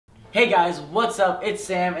Hey guys, what's up? It's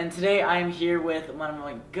Sam, and today I'm here with one of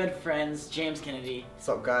my good friends, James Kennedy. What's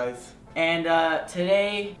up, guys? And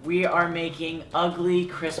today we are making ugly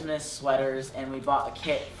Christmas sweaters, and we bought a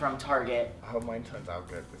kit from Target. I hope mine turns out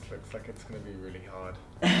good. This looks like it's gonna be really hard.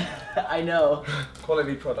 I know.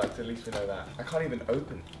 Quality product, at least we know that. I can't even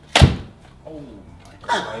open. Oh my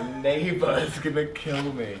god, my neighbor is gonna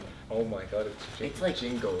kill me. Oh my god, it's like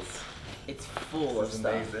jingles. It's full of This is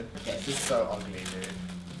stuff. amazing. Okay. This is so ugly, dude.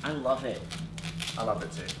 I love it. I love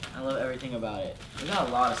it too. I love everything about it. We got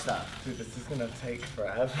a lot of stuff. Dude, this is gonna take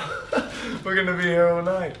forever. We're gonna be here all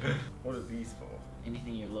night. What are these for?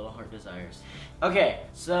 Anything your little heart desires. Okay,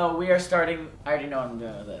 so we are starting. I already know what I'm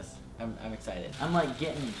doing with this. I'm excited. I'm like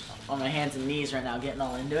getting on my hands and knees right now, getting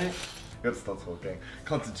all into it. You gotta stop talking.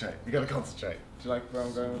 Concentrate. You gotta concentrate. Do you like where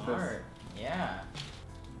I'm going with this? Smart. Yeah.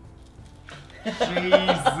 Jesus,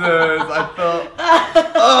 I thought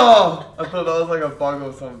that was like a bug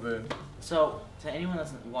or something. So, to anyone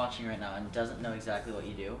that's watching right now and doesn't know exactly what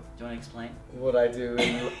you do you want to explain? What I do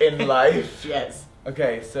in life? Yes.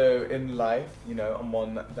 Okay, so in life, you know, I'm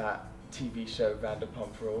on that TV show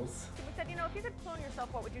Vanderpump Rules. We said, you know, if you could clone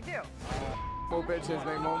yourself, what would you do? More bitches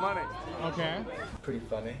make more money. Okay. Pretty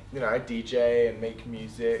funny. You know, I DJ and make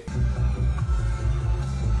music.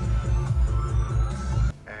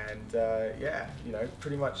 And yeah, you know,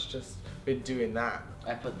 pretty much just been doing that.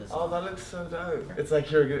 I put this Oh, on. that looks so dope. It's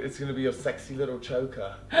like it's gonna be your sexy little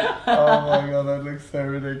choker. Oh my god, that looks so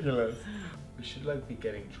ridiculous. We should like be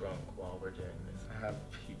getting drunk while we're doing this. I have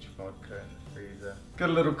peach vodka in the freezer. Got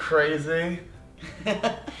a little crazy.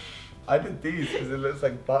 I did these because it looks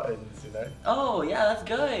like buttons, you know? Oh, yeah, that's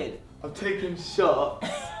good. I'm taking shots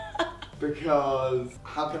because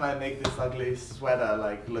how can I make this ugly sweater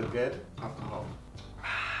like look good? Alcohol.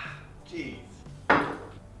 Jeez.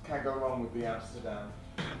 Can't go wrong with the Amsterdam.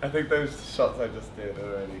 I think those shots I just did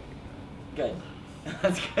already. Good.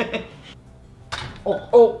 That's good.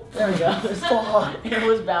 Oh, there we go. It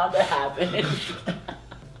was bound to happen.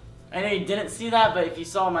 I know you didn't see that, but if you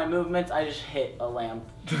saw my movements, I just hit a lamp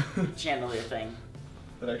chandelier thing.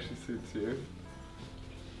 That actually suits you.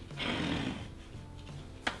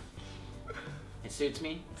 It suits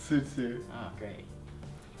me? Suits you. Oh, great.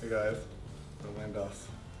 Hey guys, don't mind us.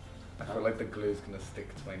 I feel like the glue's gonna stick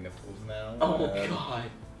to my nipples now. Oh, and God.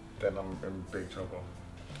 Then I'm in big trouble.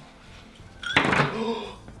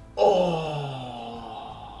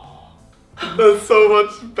 Oh! That's so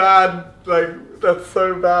much bad, like, that's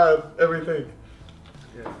so bad, everything.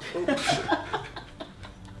 Yeah.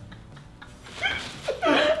 I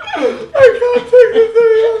can't take this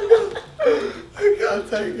anymore. I can't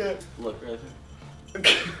take it. Look, right there.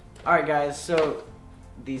 Alright, guys, so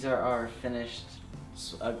these are our finished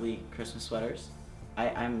ugly Christmas sweaters.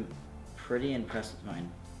 I'm pretty impressed with mine.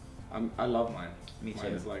 I love mine. Me too.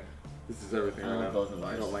 Mine's like, this is everything I right love now. both of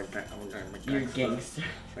I ours. got like, my You're gangster. gangster.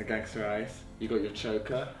 My gangster eyes. You got your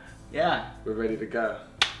choker. Yeah. We're ready to go.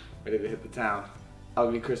 Ready to hit the town.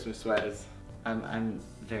 Ugly Christmas sweaters. I'm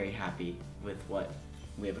very happy with what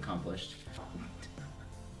we have accomplished.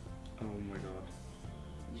 Oh my god.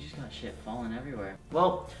 You just got shit falling everywhere.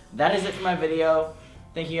 Well, that is it for my video.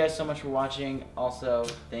 Thank you guys so much for watching. Also,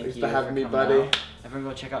 Thanks you for having me, coming buddy. out. Everyone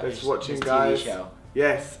go check out Thanks this, for watching, this guys. TV show.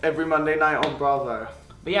 Yes, every Monday night on Bravo.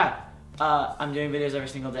 But yeah, I'm doing videos every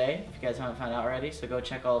single day, if you guys haven't found out already, so go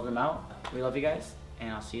check all of them out. We love you guys,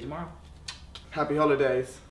 and I'll see you tomorrow. Happy holidays.